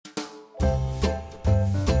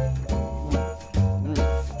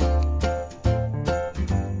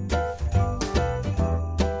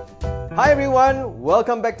Hi everyone,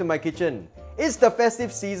 welcome back to my kitchen. It's the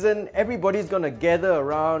festive season, everybody's gonna gather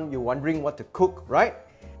around, you're wondering what to cook, right?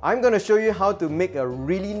 I'm gonna show you how to make a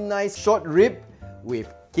really nice short rib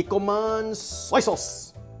with Kikkoman Soy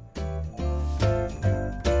Sauce.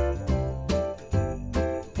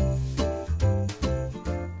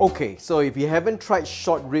 Okay, so if you haven't tried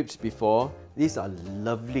short ribs before, these are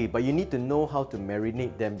lovely, but you need to know how to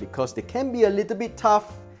marinate them because they can be a little bit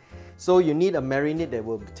tough. So you need a marinade that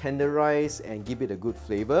will tenderize and give it a good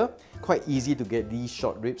flavor. Quite easy to get these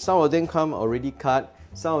short ribs. Some of them come already cut.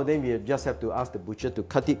 Some of them you just have to ask the butcher to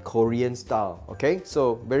cut it Korean style. Okay,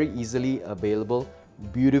 so very easily available.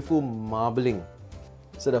 Beautiful marbling.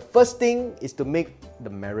 So the first thing is to make the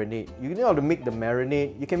marinade. You know how to make the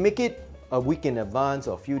marinade. You can make it a week in advance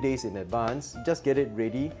or a few days in advance. Just get it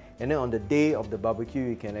ready, and then on the day of the barbecue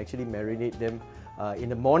you can actually marinate them in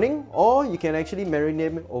the morning, or you can actually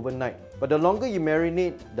marinate them overnight. But the longer you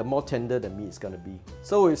marinate, the more tender the meat is going to be.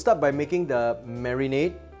 So we'll start by making the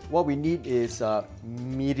marinade. What we need is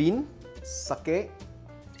mirin, sake,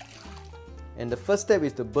 and the first step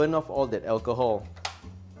is to burn off all that alcohol.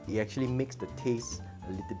 It actually makes the taste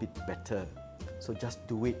a little bit better. So just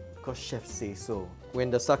do it because chefs say so.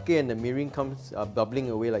 When the sake and the mirin comes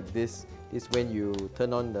bubbling away like this, is when you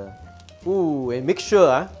turn on the... Ooh, and make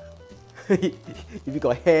sure if you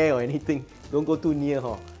got hair or anything, don't go too near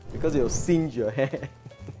because it will singe your hair.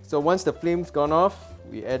 So once the flame's gone off,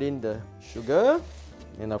 we add in the sugar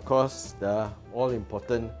and of course the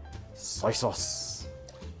all-important soy sauce.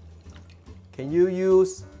 Can you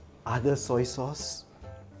use other soy sauce?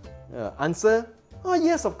 Answer? Oh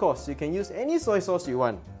yes, of course. You can use any soy sauce you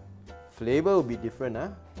want. Flavor will be different.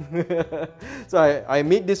 So I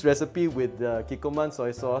made this recipe with Kikkoman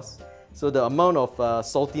soy sauce. So the amount of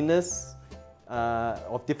saltiness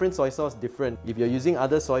of different soy sauce different. If you're using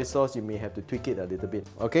other soy sauce, you may have to tweak it a little bit.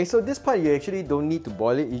 Okay, so this part you actually don't need to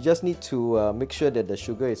boil it. You just need to make sure that the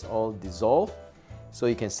sugar is all dissolved. So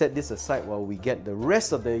you can set this aside while we get the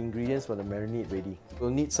rest of the ingredients for the marinade ready.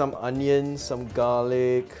 We'll need some onions, some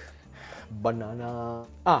garlic, banana.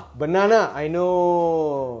 Banana, I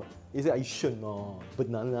know. Is it? You should know.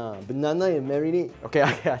 Banana and marinade. Okay,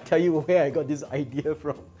 I'll tell you where I got this idea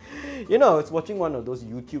from. You know, I was watching one of those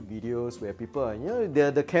YouTube videos where people are,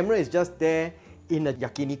 the camera is just there in a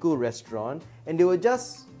yakiniku restaurant and they were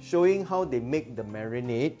just showing how they make the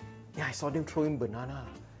marinade. Yeah, I saw them throwing banana.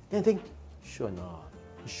 Then I think, sure not.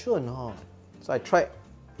 So I tried,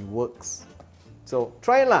 it works. So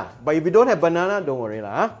try it lah. But if you don't have banana, don't worry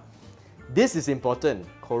lah. This is important,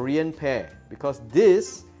 Korean pear, because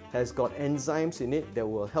this has got enzymes in it that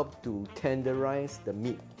will help to tenderize the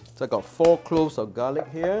meat. So I got 4 cloves of garlic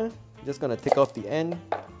here. Just gonna take off the end.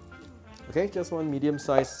 Okay, just one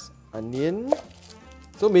medium-sized onion.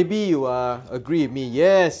 So maybe you agree with me.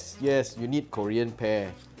 Yes, you need Korean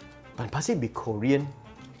pear. But must it be Korean?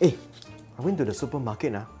 Hey, I went to the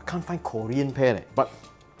supermarket. I can't find Korean pear. But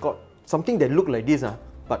got something that look like this.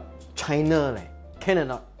 But China, can or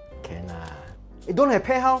not? Can. Don't have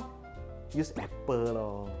pear how? Use apple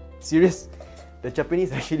lor. Serious? The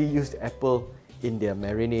Japanese actually used apple in their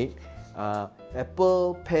marinade.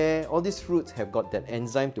 Apple, pear, all these fruits have got that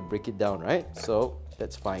enzyme to break it down, right? So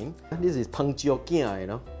that's fine. This is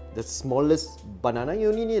pangjiokien, the smallest banana. You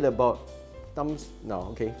only need about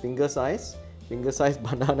finger size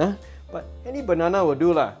banana. But any banana will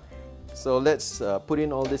do lah. So let's put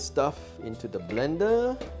in all this stuff into the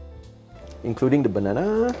blender, including the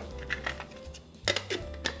banana.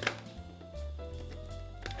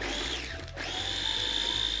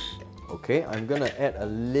 Okay, I'm gonna add a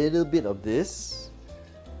little bit of this.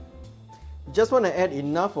 You just want to add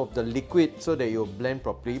enough of the liquid so that you'll blend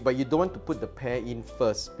properly, but you don't want to put the pear in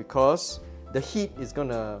first because the heat is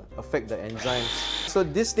gonna affect the enzymes. So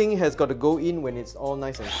this thing has got to go in when it's all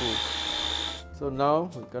nice and cool. So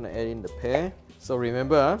now we're gonna add in the pear. So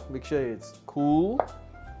remember, make sure it's cool.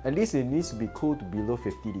 At least it needs to be cool to below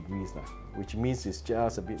 50 degrees, which means it's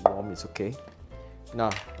just a bit warm, it's okay.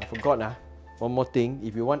 Now, I forgot, one more thing,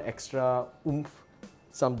 if you want extra oomph,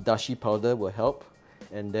 some dashi powder will help.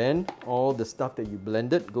 And then all the stuff that you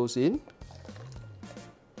blended goes in.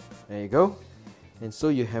 There you go. And so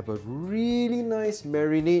you have a really nice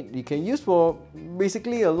marinade you can use for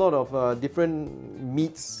basically a lot of different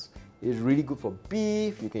meats. It's really good for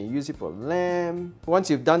beef, you can use it for lamb.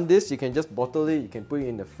 Once you've done this, you can just bottle it, you can put it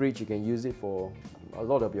in the fridge, you can use it for a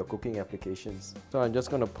lot of your cooking applications. So I'm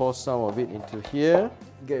just going to pour some of it into here.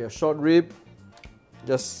 Get your short rib.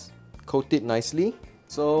 Just coat it nicely.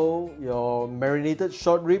 So your marinated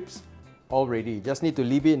short ribs all ready. Just need to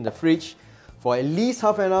leave it in the fridge for at least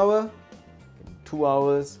half an hour, 2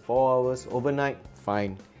 hours, 4 hours, overnight,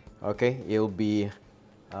 fine. Okay, it'll be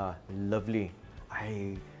lovely.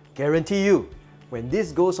 I guarantee you, when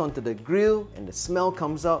this goes onto the grill and the smell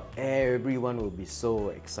comes out, everyone will be so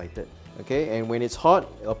excited. Okay, and when it's hot,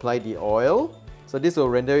 apply the oil. So this will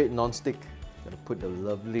render it non-stick. Gonna put the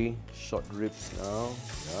lovely short ribs now,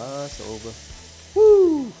 just over.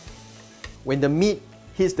 Woo! When the meat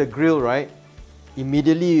hits the grill, right,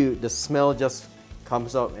 immediately the smell just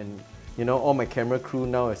comes out, and you know, all my camera crew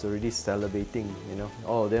now is already salivating, you know.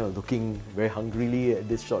 All of them are looking very hungrily at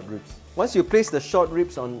these short ribs. Once you place the short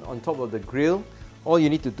ribs on top of the grill, all you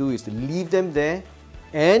need to do is to leave them there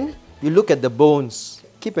and you look at the bones.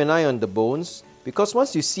 Keep an eye on the bones, because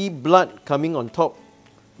once you see blood coming on top,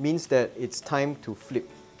 means that it's time to flip.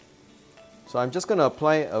 So I'm just going to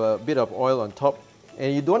apply a bit of oil on top,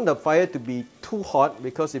 and you don't want the fire to be too hot,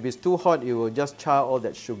 because if it's too hot it will just char all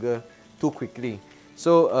that sugar too quickly.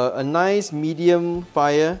 So a nice medium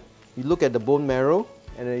fire, you look at the bone marrow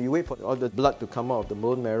and then you wait for all the blood to come out of the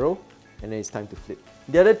bone marrow, and then it's time to flip.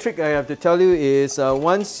 The other trick I have to tell you is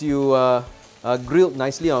once you grilled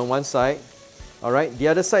nicely on one side, alright, the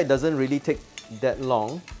other side doesn't really take that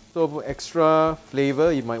long. So for extra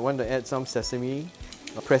flavor, you might want to add some sesame.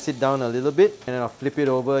 I'll press it down a little bit and then I'll flip it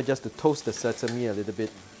over just to toast the sesame a little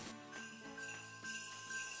bit.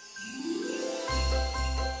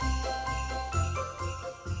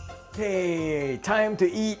 Okay, time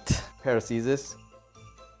to eat. Pair of scissors.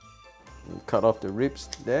 Cut off the ribs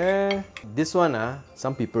there. This one,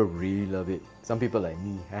 some people really love it. Some people like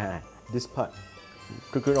me. This part,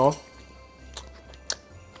 cook it off.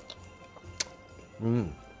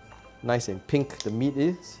 Nice and pink the meat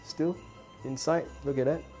is still inside. Look at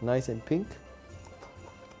that, nice and pink.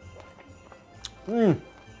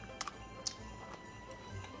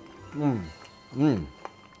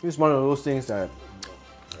 It's one of those things that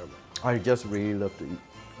I just really love to eat.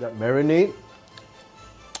 That marinade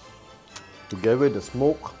together with the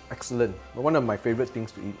smoke, excellent. One of my favorite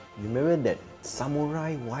things to eat. Remember that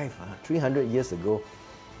samurai wife 300 years ago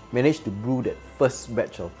managed to brew that first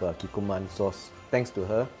batch of Kikkoman sauce. Thanks to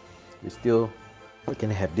her, we can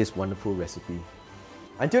have this wonderful recipe.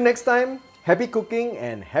 Until next time, happy cooking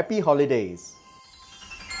and happy holidays!